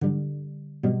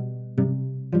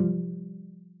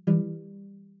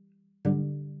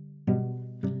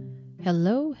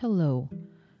Hello, hello.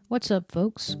 What's up,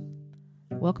 folks?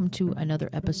 Welcome to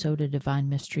another episode of Divine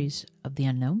Mysteries of the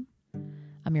Unknown.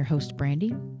 I'm your host,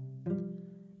 Brandy,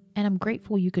 and I'm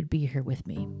grateful you could be here with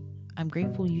me. I'm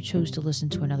grateful you chose to listen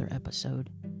to another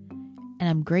episode, and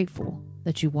I'm grateful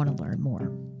that you want to learn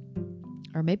more.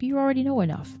 Or maybe you already know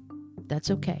enough.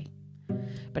 That's okay.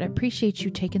 But I appreciate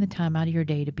you taking the time out of your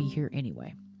day to be here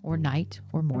anyway, or night,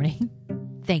 or morning.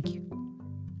 Thank you.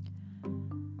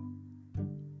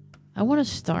 I want to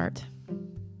start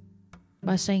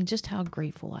by saying just how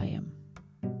grateful I am.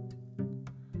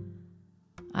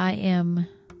 I am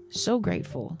so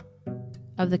grateful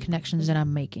of the connections that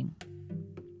I'm making,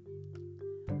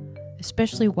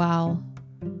 especially while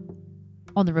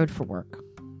on the road for work.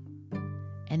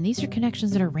 And these are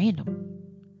connections that are random,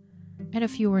 and a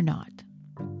few are not.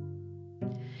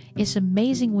 It's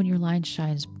amazing when your light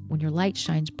shines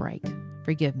bright.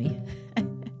 Forgive me.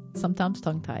 Sometimes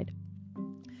tongue-tied.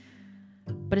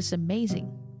 But it's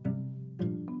amazing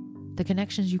the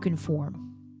connections you can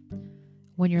form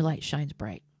when your light shines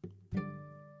bright.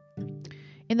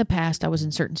 In the past, I was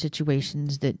in certain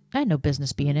situations that I had no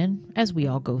business being in, as we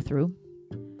all go through.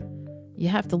 You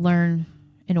have to learn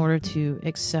in order to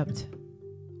accept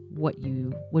what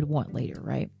you would want later,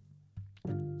 right?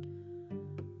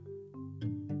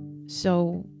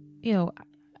 So,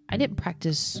 I didn't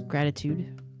practice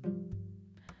gratitude.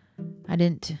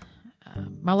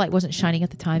 My light wasn't shining at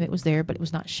the time. It was there, but it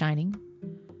was not shining.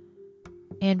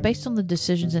 And based on the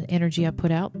decisions and energy I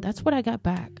put out, that's what I got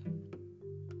back.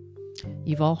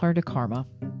 You've all heard of karma.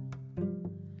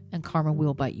 And karma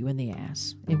will bite you in the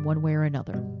ass in one way or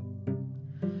another.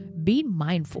 Be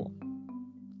mindful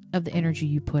of the energy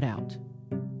you put out.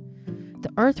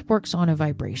 The earth works on a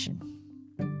vibration.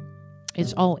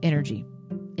 It's all energy.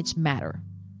 It's matter.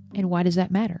 And why does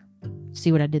that matter?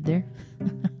 See what I did there?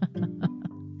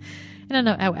 And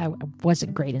I know I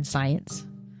wasn't great in science.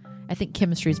 I think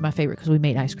chemistry is my favorite because we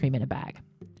made ice cream in a bag.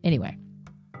 Anyway.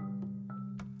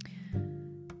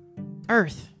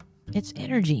 Earth, it's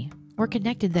energy. We're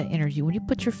connected to that energy. When you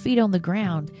put your feet on the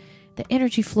ground, the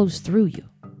energy flows through you.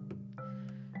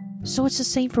 So it's the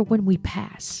same for when we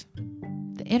pass.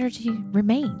 The energy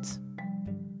remains.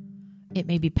 It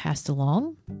may be passed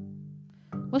along.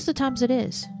 Most of the times it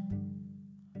is.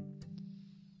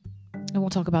 And we'll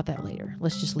talk about that later.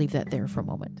 Let's just leave that there for a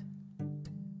moment.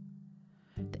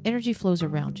 The energy flows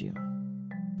around you.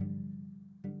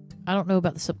 I don't know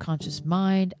about the subconscious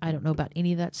mind. I don't know about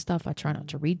any of that stuff. I try not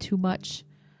to read too much.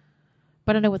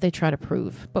 But I know what they try to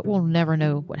prove. But we'll never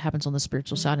know what happens on the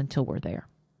spiritual side until we're there.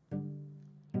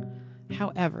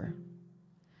 However,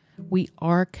 we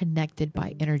are connected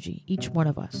by energy, each one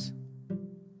of us.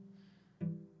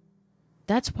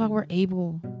 That's why we're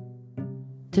able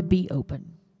to be open.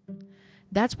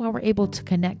 That's why we're able to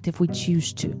connect if we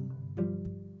choose to.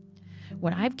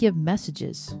 When I give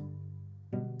messages,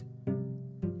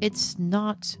 it's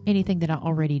not anything that I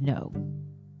already know.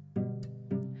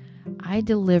 I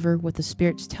deliver what the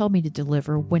spirits tell me to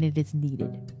deliver when it is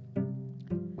needed.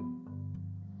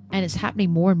 And it's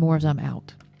happening more and more as I'm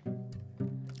out.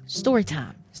 Story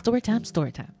time. Story time,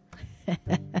 story time.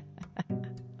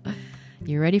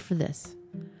 You ready for this?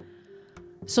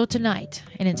 So tonight,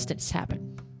 an instance happened.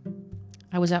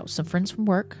 I was out with some friends from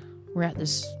work. We're at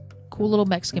this cool little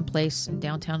Mexican place in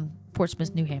downtown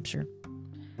Portsmouth, New Hampshire.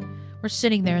 We're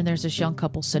sitting there and there's this young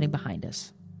couple sitting behind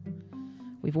us.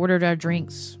 We've ordered our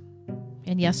drinks.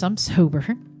 And yes, I'm sober.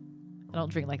 I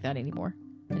don't drink like that anymore.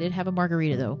 I did have a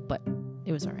margarita though, but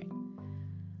it was all right.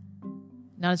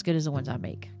 Not as good as the ones I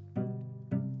make.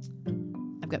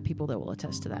 I've got people that will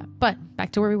attest to that. But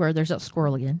back to where we were. There's that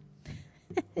squirrel again.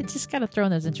 It's just kind of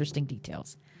throwing those interesting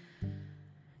details.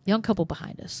 Young couple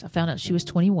behind us. I found out she was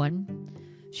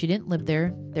 21. She didn't live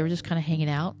there. They were just kind of hanging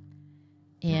out.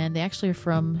 And they actually are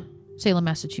from Salem,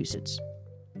 Massachusetts.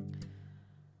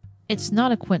 It's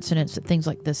not a coincidence that things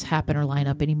like this happen or line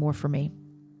up anymore for me.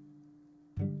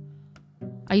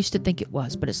 I used to think it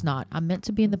was, but it's not. I'm meant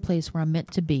to be in the place where I'm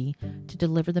meant to be to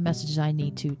deliver the messages I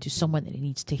need to someone that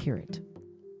needs to hear it.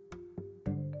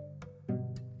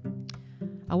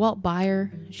 I walked by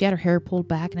her. She had her hair pulled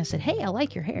back, and I said, "Hey, I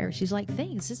like your hair." She's like,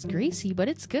 "Thanks. It's greasy, but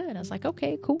it's good." I was like,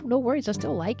 "Okay, cool. No worries. I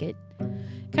still like it."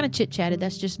 Kind of chit-chatted.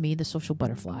 That's just me, the social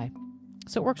butterfly.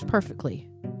 So it works perfectly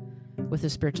with the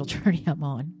spiritual journey I'm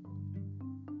on.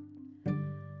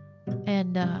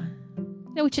 And,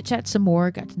 we chit-chatted some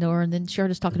more, got to know her, and then she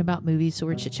started us talking about movies. So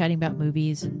we're chit-chatting about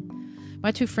movies. And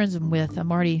my two friends I'm with,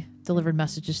 I'm already delivered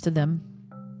messages to them.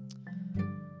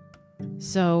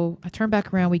 So I turn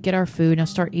back around, we get our food, and I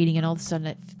start eating, and all of a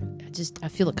sudden I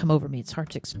feel it come over me. It's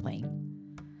hard to explain.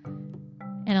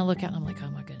 And I look out and I'm like, oh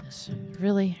my goodness,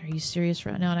 really? Are you serious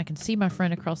right now? And I can see my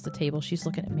friend across the table. She's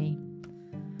looking at me.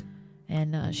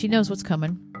 And she knows what's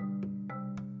coming.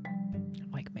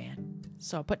 I'm like, man.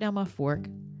 So I put down my fork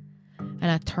and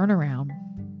I turn around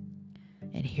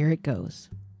and here it goes.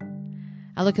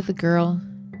 I look at the girl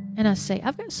and I say,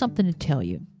 I've got something to tell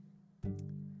you.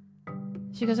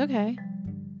 She goes, okay.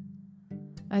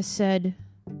 I said,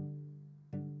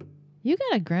 you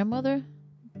got a grandmother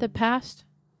that passed?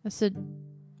 I said,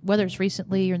 whether it's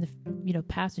recently or in the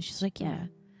past. And she's like, yeah.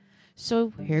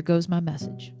 So here goes my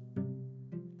message.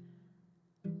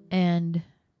 And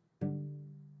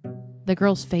the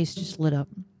girl's face just lit up.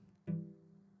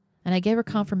 And I gave her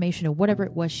confirmation of whatever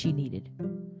it was she needed.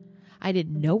 I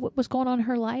didn't know what was going on in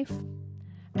her life.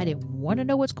 I didn't want to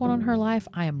know what's going on in her life.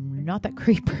 I am not that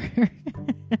creeper.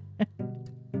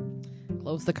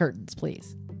 Close the curtains,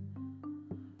 please.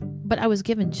 But I was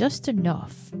given just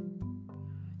enough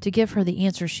to give her the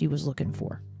answer she was looking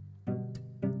for.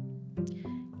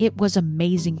 It was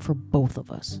amazing for both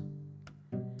of us.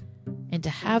 And to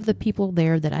have the people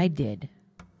there that I did,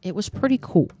 it was pretty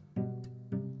cool.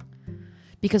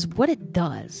 Because what it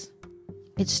does,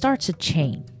 it starts a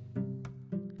chain.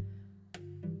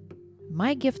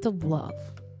 My gift of love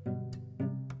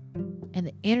and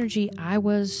the energy I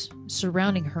was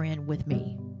surrounding her in with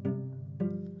me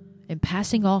and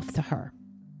passing off to her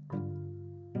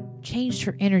changed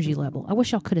her energy level. I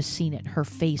wish y'all could have seen it, her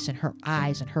face and her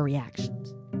eyes and her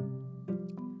reactions.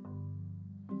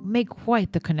 Made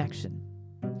quite the connection.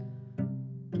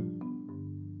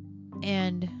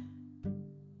 And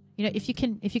if you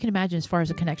can imagine, as far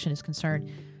as a connection is concerned,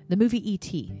 the movie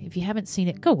E.T., if you haven't seen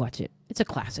it, go watch it. It's a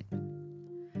classic.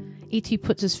 E.T.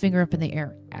 puts his finger up in the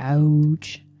air.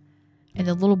 Ouch. And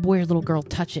the little boy or little girl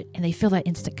touch it, and they feel that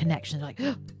instant connection. They're like,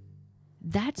 oh,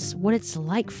 that's what it's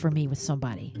like for me with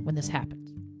somebody when this happens.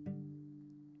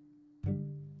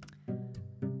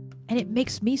 And it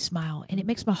makes me smile, and it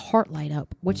makes my heart light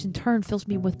up, which in turn fills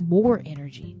me with more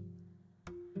energy,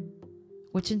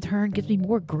 which in turn gives me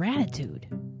more gratitude,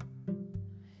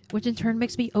 which in turn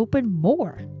makes me open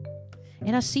more.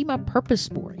 And I see my purpose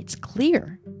more. It's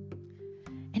clear.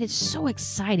 And it's so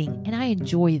exciting. And I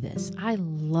enjoy this. I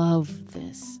love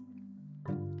this.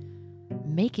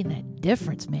 Making that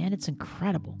difference, man. It's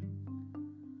incredible.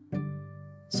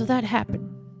 So that happened.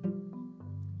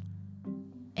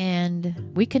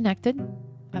 And we connected.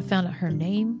 I found out her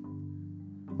name,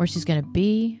 where she's going to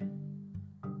be.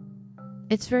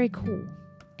 It's very cool.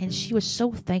 And she was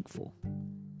so thankful.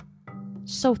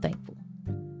 So thankful.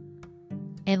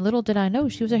 And little did I know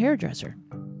she was a hairdresser.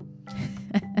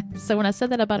 So when I said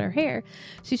that about her hair,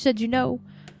 she said,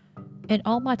 in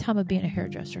all my time of being a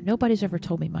hairdresser, nobody's ever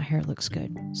told me my hair looks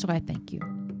good. So I thank you.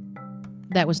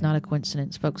 That was not a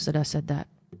coincidence, folks, that I said that.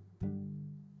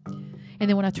 And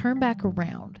then when I turned back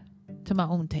around to my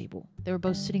own table, they were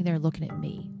both sitting there looking at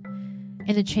me.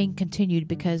 And the chain continued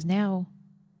because now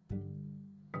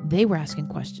they were asking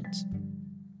questions.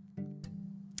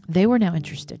 They were now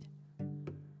interested.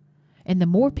 And the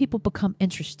more people become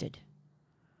interested,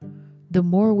 the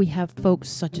more we have folks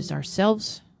such as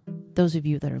ourselves, those of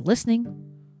you that are listening,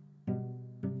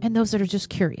 and those that are just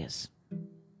curious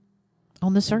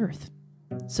on this earth.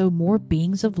 So more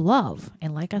beings of love.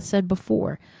 And like I said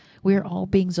before, we are all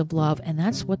beings of love, and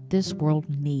that's what this world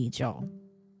needs, y'all,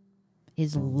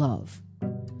 is love.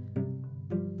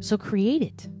 So create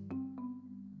it.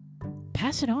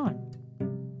 Pass it on.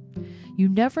 You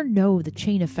never know the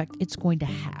chain effect it's going to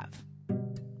have.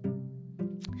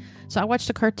 So I watched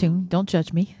a cartoon. Don't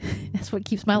judge me. That's what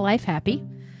keeps my life happy.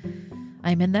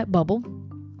 I'm in that bubble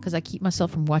because I keep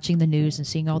myself from watching the news and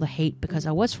seeing all the hate, because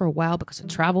I was for a while because of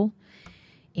travel.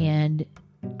 And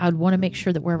I'd want to make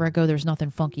sure that wherever I go, there's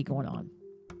nothing funky going on.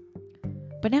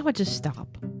 But now I just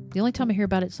stop. The only time I hear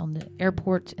about it is on the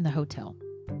airport and the hotel.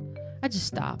 I just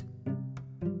stop.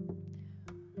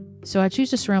 So I choose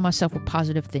to surround myself with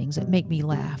positive things that make me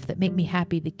laugh, that make me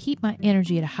happy, to keep my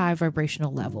energy at a high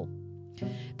vibrational level.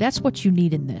 That's what you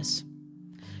need in this.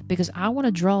 Because I want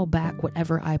to draw back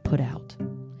whatever I put out.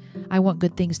 I want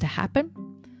good things to happen.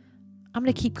 I'm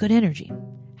going to keep good energy.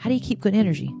 How do you keep good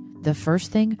energy? The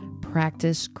first thing,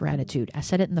 practice gratitude. I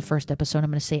said it in the first episode. I'm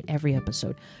going to say it every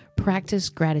episode. Practice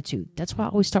gratitude. That's why I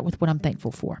always start with what I'm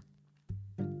thankful for.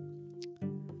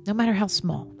 No matter how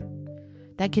small.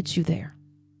 That gets you there.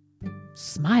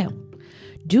 Smile.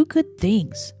 Do good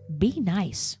things. Be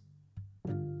nice.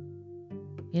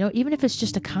 Even if it's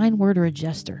just a kind word or a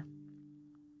gesture.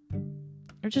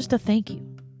 Or just a thank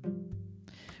you.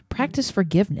 Practice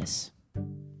forgiveness.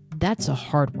 That's a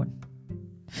hard one.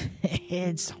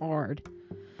 It's hard.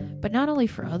 But not only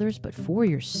for others, but for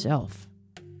yourself.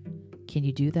 Can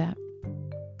you do that?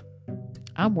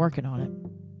 I'm working on it.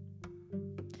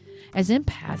 As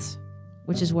empaths,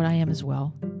 which is what I am as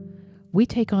well, we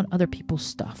take on other people's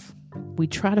stuff. We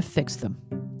try to fix them.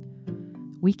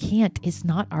 We can't. It's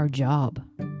not our job.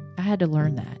 I had to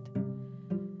learn that.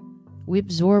 We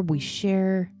absorb, we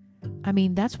share. I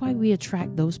mean, that's why we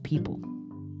attract those people.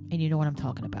 And you know what I'm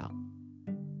talking about.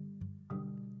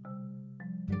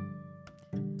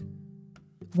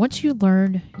 Once you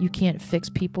learn you can't fix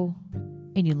people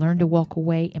and you learn to walk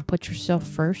away and put yourself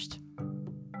first,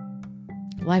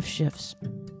 life shifts.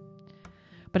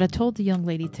 But I told the young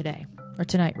lady today, or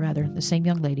tonight rather, the same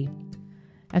young lady,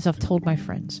 as I've told my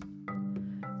friends,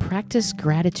 practice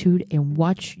gratitude and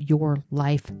watch your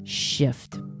life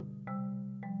shift.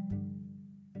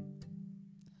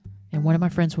 And one of my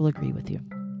friends will agree with you.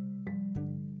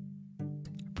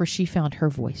 For she found her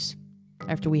voice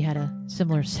after we had a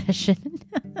similar session.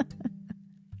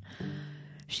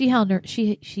 She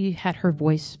had her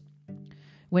voice,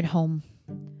 went home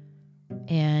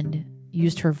and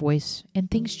used her voice,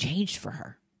 and things changed for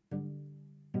her.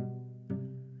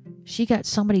 She got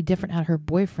somebody different out of her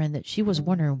boyfriend that she was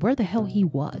wondering where the hell he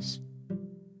was.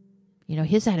 You know,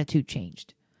 his attitude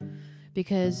changed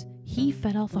because he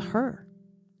fed off of her.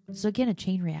 So again, a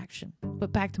chain reaction.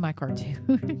 But back to my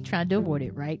cartoon. Trying to avoid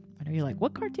it, right? I know you're like,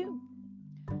 what cartoon?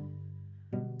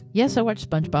 Yes, I watch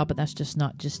SpongeBob, but that's just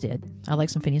not just it. I like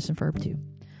some Phineas and Ferb too.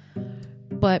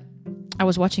 But I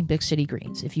was watching Big City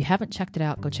Greens. If you haven't checked it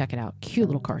out, go check it out. Cute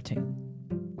little cartoon.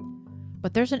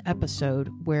 But there's an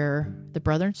episode where the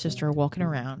brother and sister are walking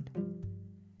around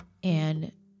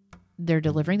and they're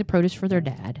delivering the produce for their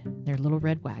dad. Their little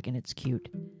red wagon. It's cute.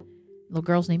 The little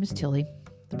girl's name is Tilly.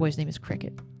 The boy's name is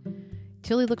Cricket.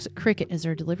 Tilly looks at Cricket as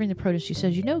they're delivering the produce. She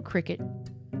says, you know, Cricket,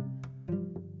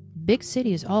 Big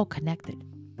City is all connected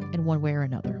in one way or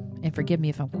another. And forgive me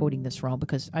if I'm quoting this wrong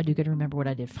because I do get to remember what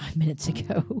I did 5 minutes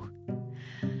ago.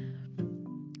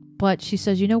 But she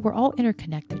says, you know, we're all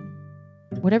interconnected.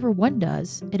 Whatever one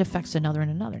does, it affects another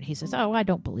and another. And he says, oh, I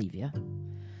don't believe you.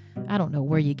 I don't know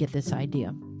where you get this idea.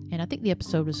 And I think the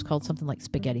episode was called something like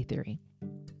Spaghetti Theory.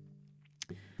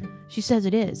 She says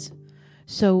it is.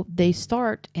 So they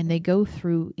start and they go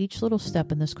through each little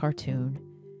step in this cartoon,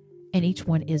 and each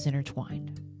one is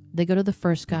intertwined. They go to the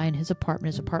first guy in his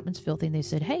apartment. His apartment's filthy, and they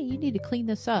said, hey, you need to clean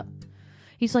this up.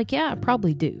 He's like, yeah, I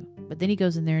probably do. But then he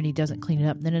goes in there and he doesn't clean it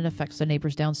up. And then it affects the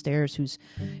neighbors downstairs who's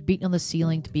beating on the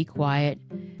ceiling to be quiet.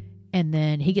 And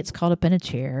then he gets caught up in a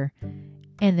chair.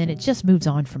 And then it just moves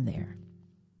on from there.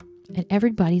 And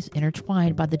everybody's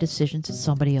intertwined by the decisions that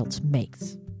somebody else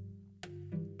makes.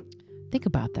 Think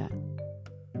about that.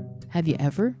 Have you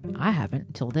ever? I haven't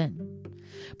until then.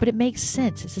 But it makes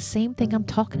sense. It's the same thing I'm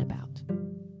talking about.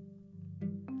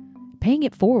 Paying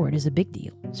it forward is a big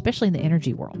deal, especially in the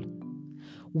energy world.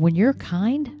 When you're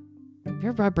kind,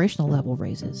 your vibrational level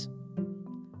raises.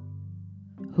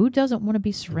 Who doesn't want to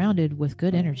be surrounded with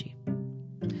good energy?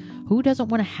 Who doesn't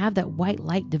want to have that white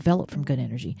light develop from good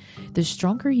energy? The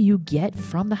stronger you get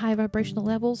from the high vibrational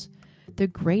levels, the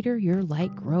greater your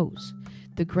light grows.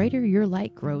 The greater your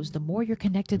light grows, the more you're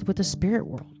connected with the spirit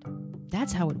world.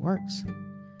 That's how it works.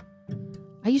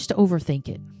 I used to overthink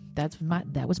it.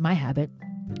 That was my habit.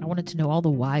 I wanted to know all the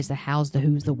whys, the hows, the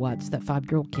whos, the whats, that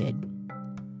 5-year-old kid.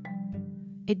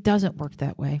 It doesn't work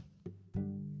that way.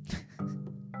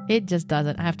 It just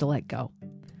doesn't. I have to let go.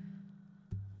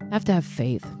 I have to have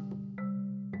faith.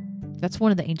 That's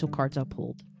one of the angel cards I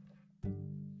pulled.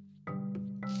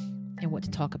 And what to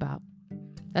talk about.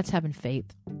 That's having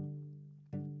faith.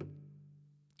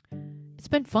 It's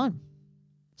been fun.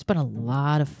 It's been a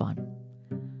lot of fun.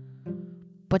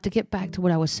 But to get back to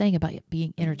what I was saying about it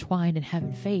being intertwined and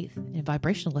having faith in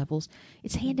vibrational levels,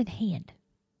 it's hand in hand.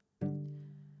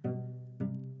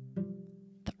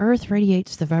 The earth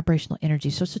radiates the vibrational energy,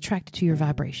 so it's attracted to your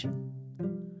vibration.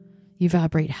 You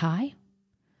vibrate high,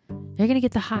 you're going to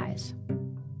get the highs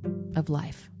of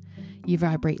life. You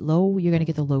vibrate low, you're going to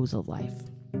get the lows of life.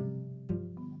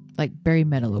 Like Barry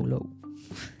Manilow low.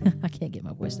 I can't get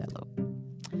my voice that low.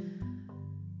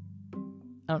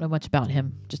 I don't know much about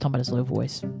him, just talking about his low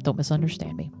voice. Don't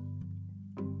misunderstand me.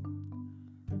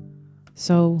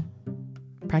 So,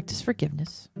 practice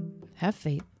forgiveness. Have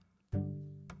faith.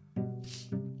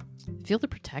 Feel the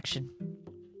protection.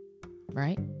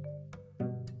 Right?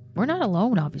 We're not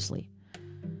alone, obviously.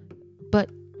 But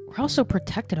we're also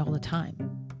protected all the time.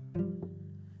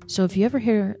 So if you ever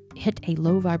hit a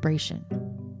low vibration,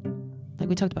 like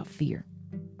we talked about fear,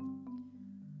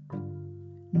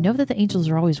 know that the angels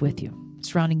are always with you,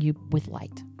 surrounding you with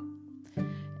light.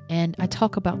 And I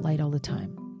talk about light all the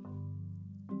time.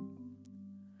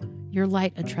 Your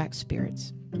light attracts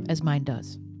spirits, as mine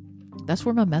does. That's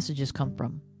where my messages come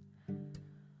from.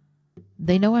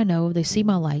 They know, they see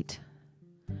my light.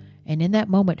 And in that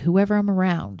moment, whoever I'm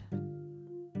around,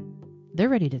 they're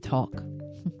ready to talk.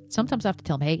 Sometimes I have to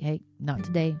tell them, hey, not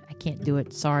today. I can't do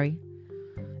it. Sorry.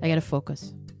 I got to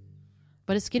focus.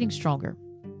 But it's getting stronger.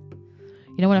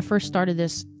 You know, when I first started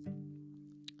this,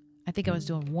 I think I was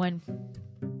doing one.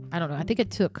 I don't know. I think I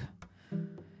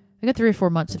got 3 or 4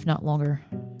 months, if not longer,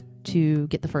 to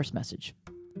get the first message.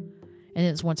 And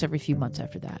it's once every few months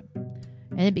after that.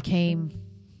 And it became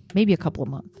maybe a couple of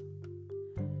months.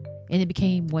 And it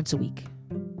became once a week.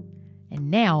 And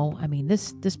now, I mean,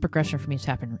 this progression for me has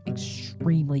happened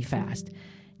extremely fast.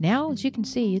 Now, as you can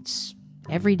see, it's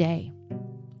every day.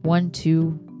 1, 2,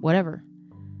 whatever.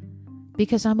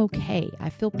 Because I'm okay. I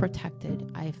feel protected.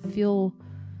 I feel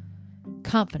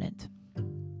confident.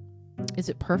 Is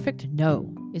it perfect?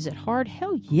 No. Is it hard?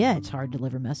 Hell yeah, it's hard to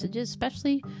deliver messages,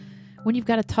 especially when you've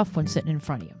got a tough one sitting in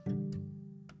front of you.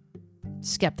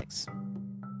 Skeptics.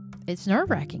 It's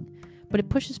nerve-wracking, but it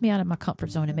pushes me out of my comfort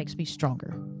zone and makes me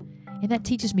stronger. And that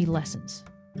teaches me lessons.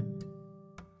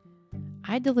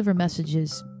 I deliver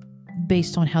messages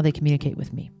based on how they communicate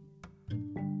with me.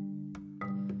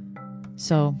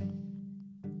 So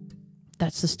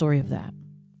that's the story of that.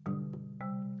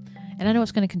 And I know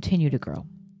it's going to continue to grow.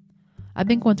 I've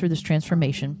been going through this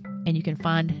transformation, and you can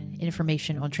find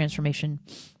information on transformation,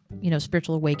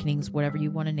 spiritual awakenings, whatever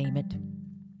you want to name it.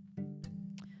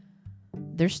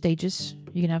 There's stages.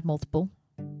 You can have multiple.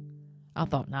 I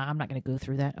thought, nah, I'm not going to go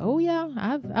through that. Oh, yeah,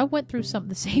 I went through something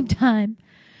at the same time.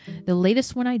 The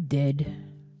latest one I did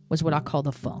was what I call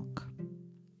the funk.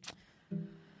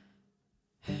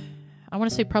 I want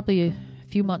to say probably a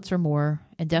few months or more,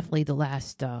 and definitely the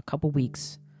last couple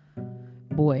weeks.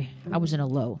 Boy, I was in a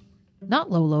low.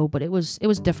 Not low, but it was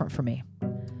different for me.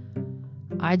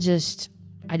 I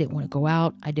didn't want to go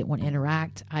out. I didn't want to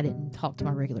interact. I didn't talk to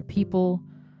my regular people.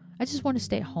 I just wanted to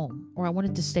stay at home, or I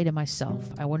wanted to stay to myself.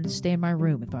 I wanted to stay in my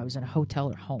room if I was in a hotel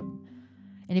or home.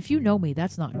 And if you know me,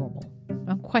 that's not normal.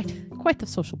 I'm quite the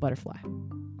social butterfly.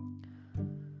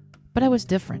 But I was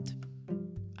different.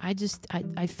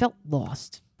 I felt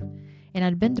lost. And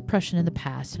I'd been depression in the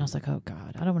past, and I was like, oh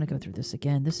God, I don't want to go through this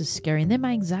again. This is scary. And then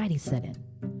my anxiety set in.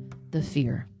 The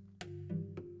fear.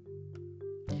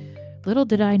 Little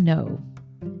did I know,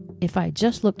 if I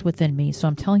just looked within me, so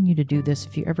I'm telling you to do this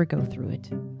if you ever go through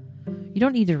it. You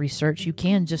don't need to research. You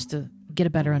can just to get a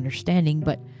better understanding,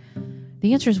 but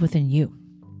the answer is within you.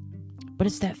 But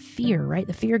it's that fear, right?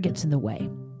 The fear gets in the way.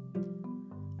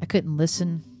 I couldn't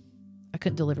listen. I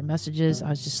couldn't deliver messages. I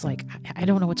was just like, I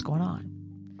don't know what's going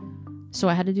on. So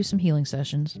I had to do some healing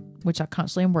sessions, which I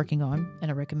constantly am working on. And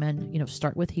I recommend,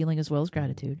 start with healing as well as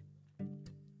gratitude.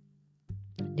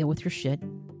 Deal with your shit.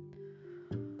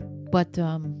 But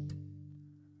I'm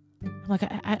like,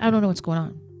 I don't know what's going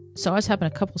on. So I was having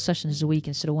a couple sessions a week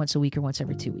instead of once a week or once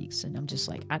every 2 weeks. And I'm just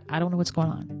like, I don't know what's going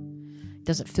on. It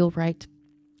doesn't feel right.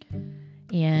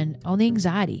 And on the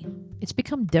anxiety, it's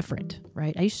become different,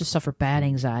 right? I used to suffer bad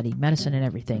anxiety, medicine and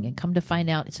everything. And come to find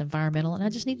out it's environmental and I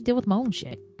just need to deal with my own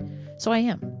shit. So I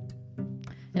am.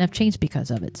 And I've changed because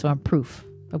of it. So I'm proof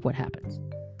of what happens.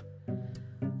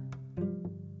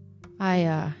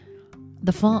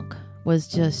 The funk was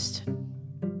just...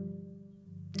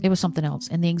 It was something else.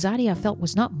 And the anxiety I felt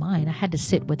was not mine. I had to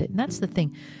sit with it. And that's the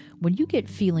thing. When you get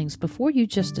feelings, before you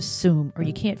just assume or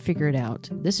you can't figure it out,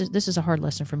 this is a hard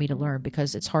lesson for me to learn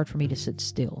because it's hard for me to sit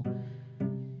still.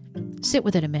 Sit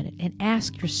with it a minute and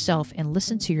ask yourself and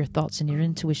listen to your thoughts and your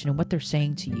intuition and what they're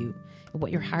saying to you and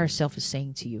what your higher self is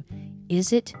saying to you.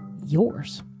 Is it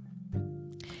yours?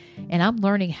 And I'm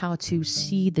learning how to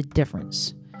see the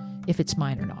difference if it's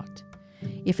mine or not.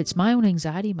 If it's my own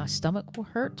anxiety, my stomach will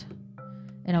hurt.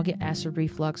 And I'll get acid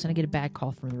reflux, and I get a bad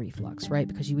call from the reflux, right?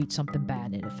 Because you eat something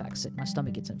bad and it affects it. My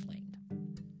stomach gets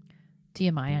inflamed.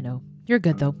 TMI, I know. You're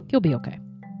good, though. You'll be okay.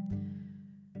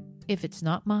 If it's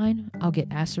not mine, I'll get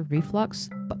acid reflux,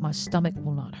 but my stomach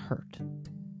will not hurt.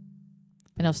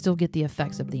 And I'll still get the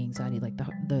effects of the anxiety, like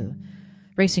the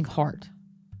racing heart.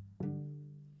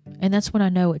 And that's when I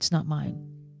know it's not mine.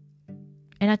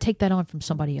 And I take that on from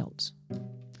somebody else.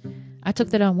 I took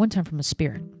that on one time from a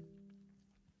spirit.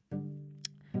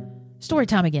 Story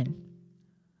time again.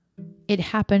 It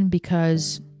happened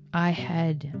because I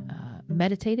had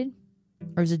meditated,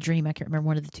 or it was a dream, I can't remember,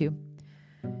 one of the two.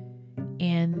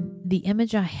 And the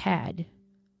image I had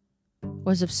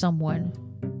was of someone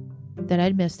that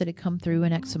I'd missed that had come through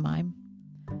an ex of mine.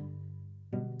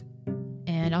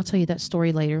 And I'll tell you that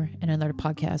story later in another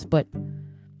podcast, but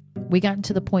we got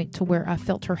to the point to where I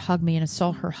felt her hug me and I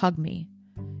saw her hug me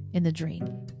in the dream.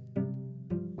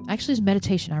 Actually, it was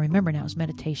meditation. I remember now, it was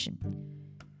meditation.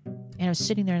 And I was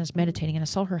sitting there and I was meditating, and I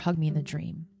saw her hug me in the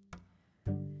dream.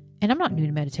 And I'm not new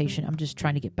to meditation. I'm just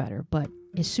trying to get better. But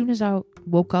as soon as I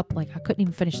woke up, like I couldn't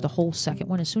even finish the whole second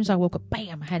one. As soon as I woke up,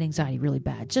 bam, I had anxiety really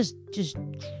bad. Just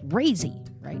crazy,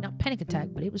 right? Not panic attack,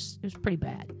 but it was pretty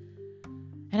bad.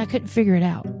 And I couldn't figure it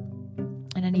out.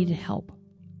 And I needed help.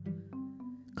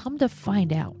 Come to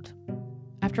find out,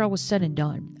 after I was said and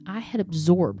done, I had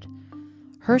absorbed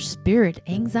her spirit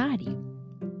anxiety.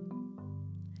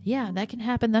 Yeah, that can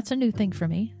happen. That's a new thing for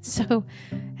me. So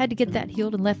I had to get that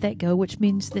healed and let that go, which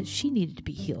means that she needed to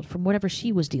be healed from whatever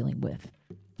she was dealing with.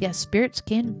 Yes, spirits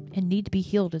can and need to be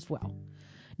healed as well.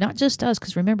 Not just us,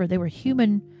 because remember, they were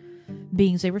human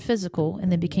beings. They were physical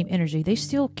and then became energy. They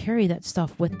still carry that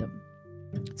stuff with them.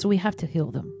 So we have to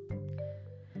heal them.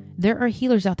 There are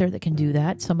healers out there that can do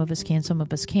that. Some of us can, some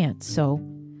of us can't. So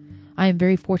I am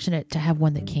very fortunate to have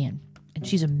one that can. And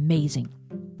she's amazing.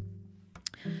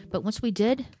 But once we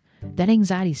did, that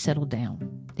anxiety settled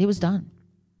down. It was done.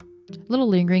 A little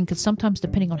lingering, because sometimes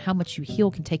depending on how much you heal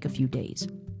can take a few days.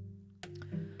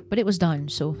 But it was done.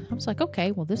 So I was like,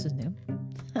 okay, well, this is new.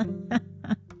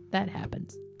 That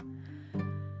happens.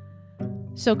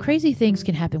 So crazy things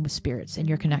can happen with spirits and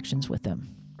your connections with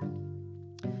them.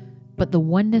 But the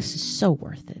oneness is so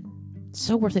worth it.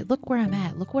 So worth it. Look where I'm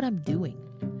at. Look what I'm doing.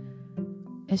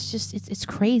 It's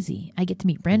crazy. I get to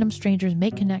meet random strangers,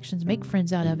 make connections, make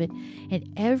friends out of it.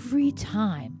 And every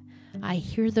time I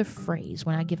hear the phrase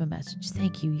when I give a message,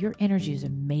 thank you, your energy is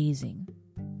amazing.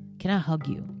 Can I hug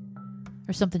you?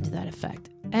 Or something to that effect.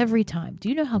 Every time. Do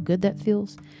you know how good that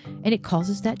feels? And it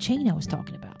causes that chain I was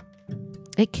talking about.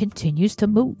 It continues to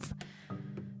move.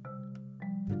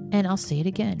 And I'll say it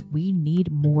again. We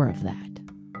need more of that.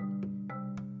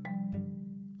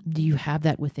 Do you have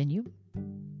that within you?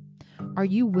 Are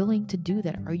you willing to do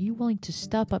that? Are you willing to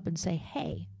step up and say,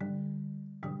 hey,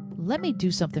 let me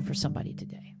do something for somebody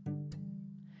today.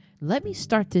 Let me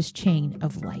start this chain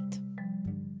of light.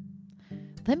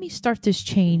 Let me start this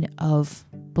chain of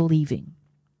believing.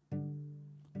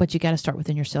 But you got to start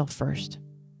within yourself first.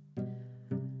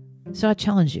 So I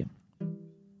challenge you.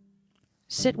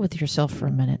 Sit with yourself for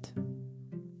a minute.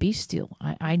 Be still.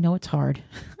 I know it's hard.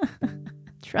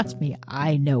 Trust me,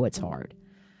 I know it's hard.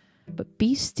 But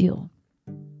be still.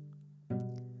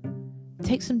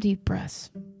 Take some deep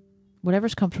breaths,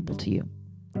 whatever's comfortable to you,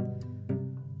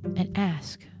 and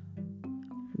ask,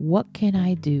 what can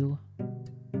I do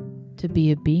to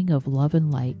be a being of love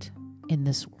and light in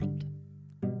this world?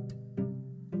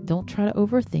 Don't try to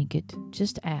overthink it.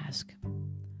 Just ask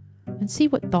and see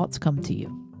what thoughts come to you.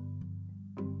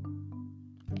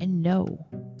 And know,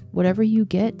 whatever you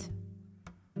get,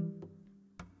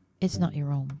 it's not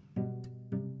your own.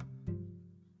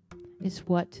 It's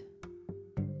what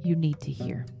you need to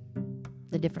hear.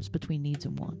 The difference between needs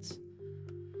and wants.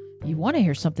 You want to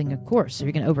hear something, of course, so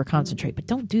you're going to over-concentrate, but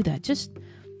don't do that. Just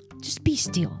be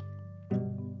still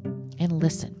and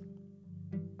listen.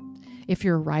 If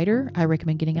you're a writer, I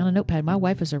recommend getting out a notepad. My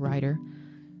wife is a writer,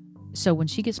 so when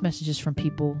she gets messages from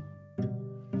people,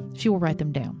 she will write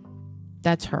them down.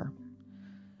 That's her.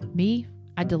 Me,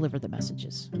 I deliver the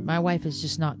messages. My wife is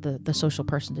just not the social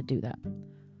person to do that.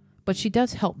 But she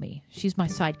does help me. She's my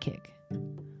sidekick.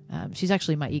 She's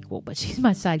actually my equal, but she's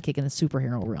my sidekick in the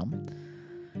superhero realm.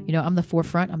 You know, I'm the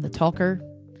forefront. I'm the talker.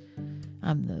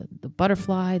 I'm the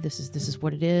butterfly. This is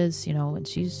what it is, you know, and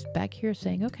she's back here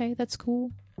saying, okay, that's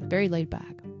cool. Very laid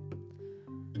back.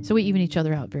 So we even each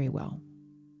other out very well.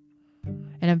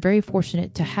 And I'm very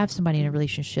fortunate to have somebody in a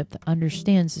relationship that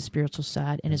understands the spiritual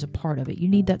side and is a part of it. You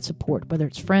need that support, whether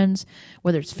it's friends,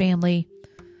 whether it's family,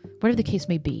 whatever the case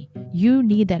may be. You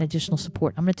need that additional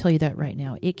support. I'm going to tell you that right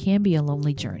now. It can be a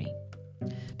lonely journey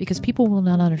because people will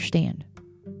not understand.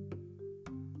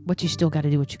 But you still got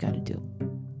to do what you got to do.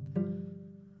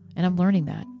 And I'm learning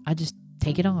that. I just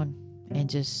take it on and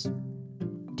just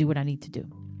do what I need to do.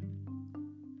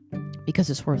 Because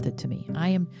it's worth it to me. I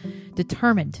am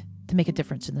determined to make a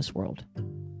difference in this world.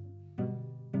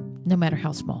 No matter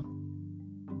how small.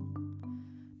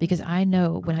 Because I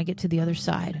know when I get to the other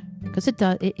side, because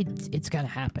it's going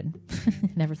to happen.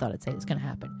 Never thought I'd say it's going to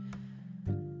happen.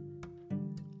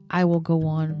 I will go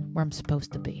on where I'm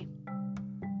supposed to be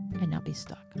and not be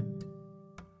stuck.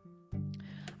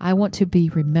 I want to be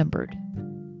remembered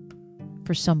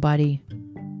for somebody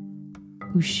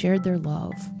who shared their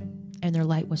love and their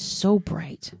light was so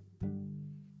bright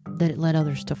that it led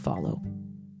others to follow.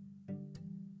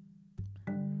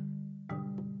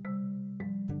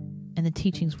 And the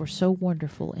teachings were so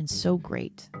wonderful and so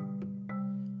great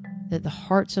that the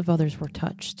hearts of others were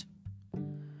touched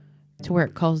to where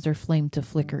it caused their flame to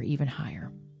flicker even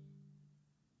higher.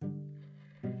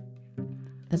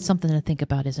 That's something to think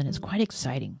about, isn't it? It's quite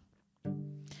exciting.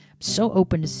 I'm so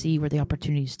open to see where the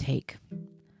opportunities take.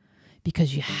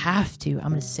 Because you have to, I'm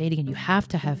going to say it again, you have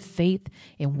to have faith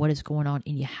in what is going on,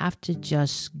 and you have to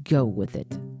just go with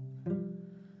it.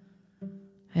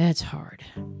 It's hard.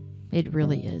 It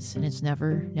really is. And it's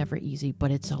never easy,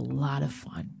 but it's a lot of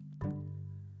fun.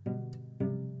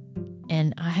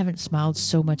 And I haven't smiled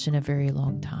so much in a very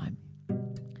long time.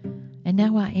 And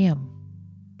now I am.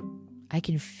 I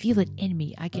can feel it in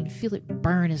me. I can feel it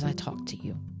burn as I talk to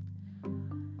you.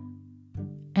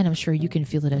 And I'm sure you can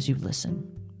feel it as you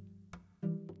listen.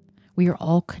 We are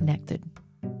all connected.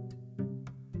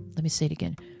 Let me say it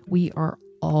again. We are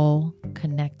all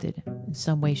connected in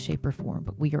some way, shape, or form,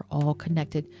 but we are all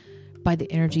connected by the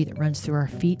energy that runs through our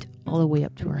feet all the way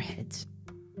up to our heads.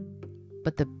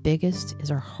 But the biggest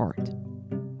is our heart.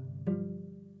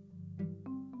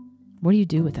 What do you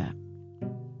do with that?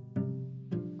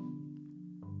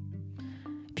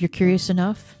 If you're curious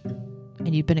enough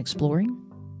and you've been exploring,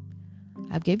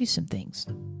 I've gave you some things.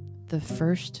 The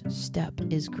first step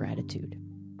is gratitude.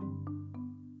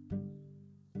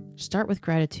 Start with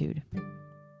gratitude.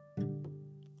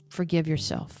 Forgive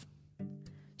yourself.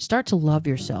 Start to love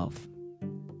yourself.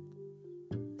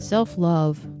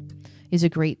 Self-love is a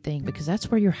great thing because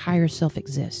that's where your higher self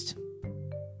exists.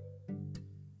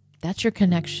 That's your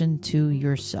connection to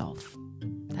yourself.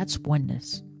 That's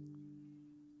oneness.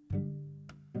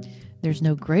 There's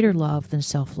no greater love than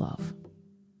self-love,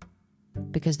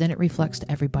 because then it reflects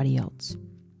to everybody else.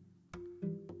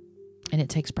 And it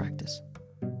takes practice.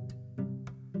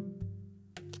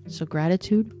 So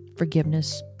gratitude,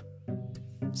 forgiveness,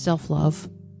 self-love,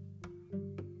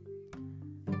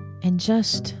 and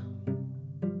just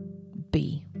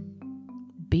be.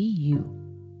 Be you.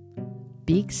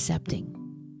 Be accepting.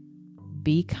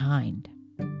 Be kind.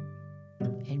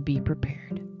 And be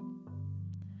prepared.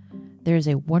 There is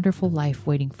a wonderful life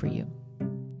waiting for you.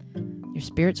 Your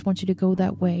spirits want you to go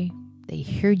that way. They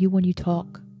hear you when you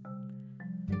talk.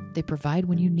 They provide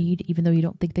when you need, even though you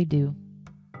don't think they do.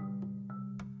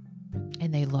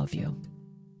 And they love you.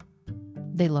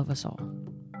 They love us all.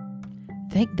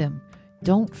 Thank them.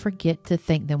 Don't forget to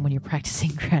thank them when you're practicing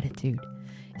gratitude.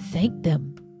 Thank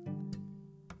them.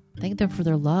 Thank them for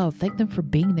their love. Thank them for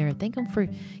being there. Thank them for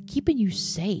keeping you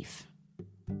safe.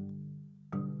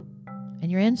 And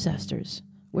your ancestors.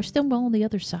 Wish them well on the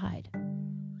other side.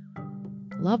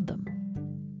 Love them.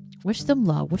 Wish them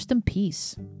love. Wish them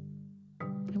peace.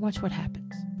 And watch what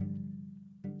happens.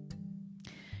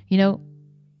 You know,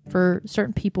 for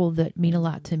certain people that mean a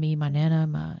lot to me, my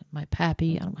Nana, my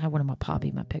Pappy, I don't have one of my Poppy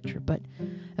in my picture, but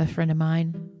a friend of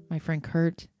mine, my friend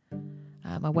Kurt,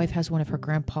 my wife has one of her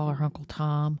grandpa, her Uncle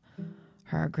Tom,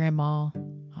 her grandma,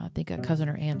 I think a cousin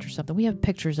or aunt or something. We have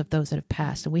pictures of those that have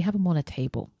passed, and we have them on a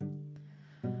table.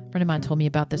 A friend of mine told me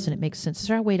about this, and it makes sense. It's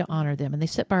our way to honor them, and they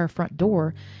sit by our front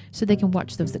door so they can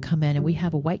watch those that come in, and we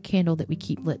have a white candle that we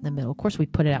keep lit in the middle. Of course, we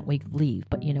put it out when we leave,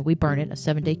 but, you know, we burn it, a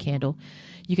 7-day candle.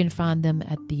 You can find them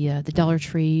at the Dollar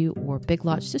Tree or Big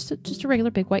Lots, just a regular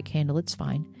big white candle. It's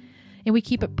fine. And we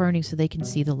keep it burning so they can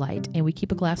see the light, and we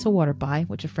keep a glass of water by,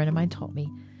 which a friend of mine taught me,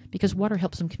 because water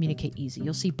helps them communicate easy.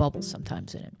 You'll see bubbles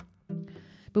sometimes in it.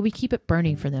 But we keep it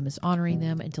burning for them as honoring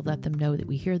them and to let them know that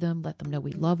we hear them, let them know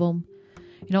we love them.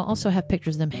 You know, I also have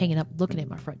pictures of them hanging up, looking at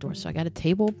my front door. So I got a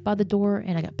table by the door,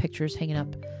 and I got pictures hanging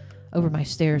up over my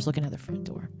stairs looking at the front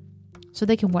door. So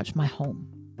they can watch my home,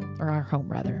 or our home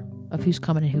rather, of who's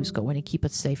coming and who's going, and keep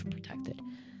us safe and protected.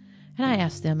 And I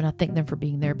ask them, and I thank them for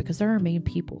being there, because they're our main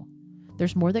people.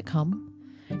 There's more that come,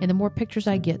 and the more pictures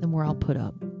I get, the more I'll put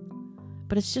up.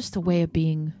 But it's just a way of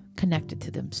being connected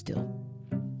to them still.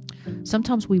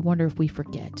 Sometimes we wonder if we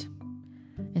forget.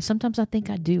 And sometimes I think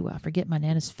I do. I forget my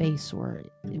Nana's face or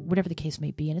whatever the case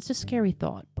may be. And it's a scary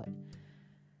thought, but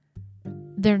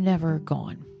they're never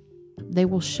gone. They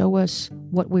will show us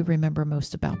what we remember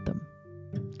most about them.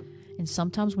 And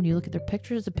sometimes when you look at their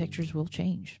pictures, the pictures will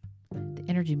change. The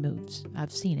energy moves.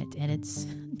 I've seen it, and it's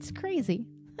crazy.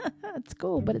 It's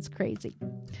cool, but it's crazy.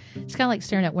 It's kind of like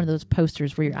staring at one of those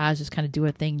posters where your eyes just kind of do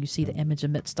a thing. You see the image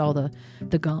amidst all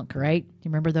the gunk, right? You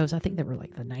remember those? I think they were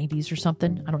like the 90s or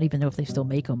something. I don't even know if they still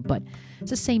make them, but it's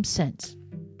the same sense.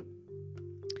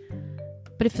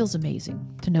 But it feels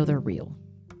amazing to know they're real.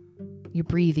 You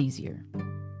breathe easier.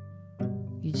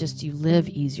 You live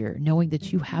easier, knowing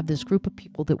that you have this group of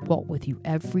people that walk with you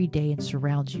every day and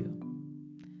surround you.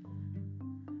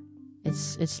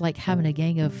 It's like having a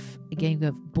gang of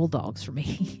bulldogs for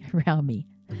me around me.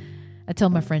 I tell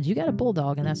my friends, you got a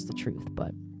bulldog, and that's the truth.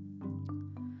 But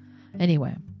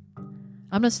anyway,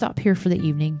 I'm going to stop here for the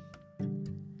evening.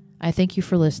 I thank you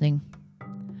for listening.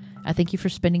 I thank you for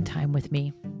spending time with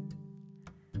me.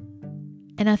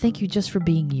 And I thank you just for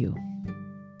being you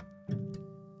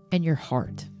and your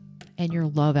heart and your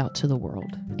love out to the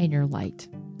world and your light.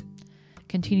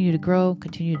 Continue to grow,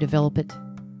 continue to develop it,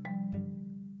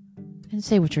 and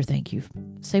say what you're thank you.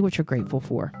 Say what you're grateful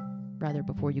for, rather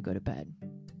before you go to bed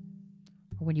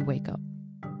or when you wake up.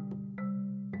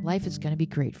 Life is going to be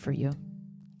great for you.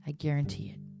 I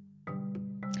guarantee it.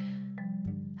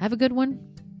 Have a good one.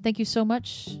 Thank you so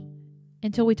much.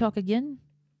 Until we talk again,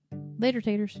 later,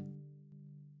 taters.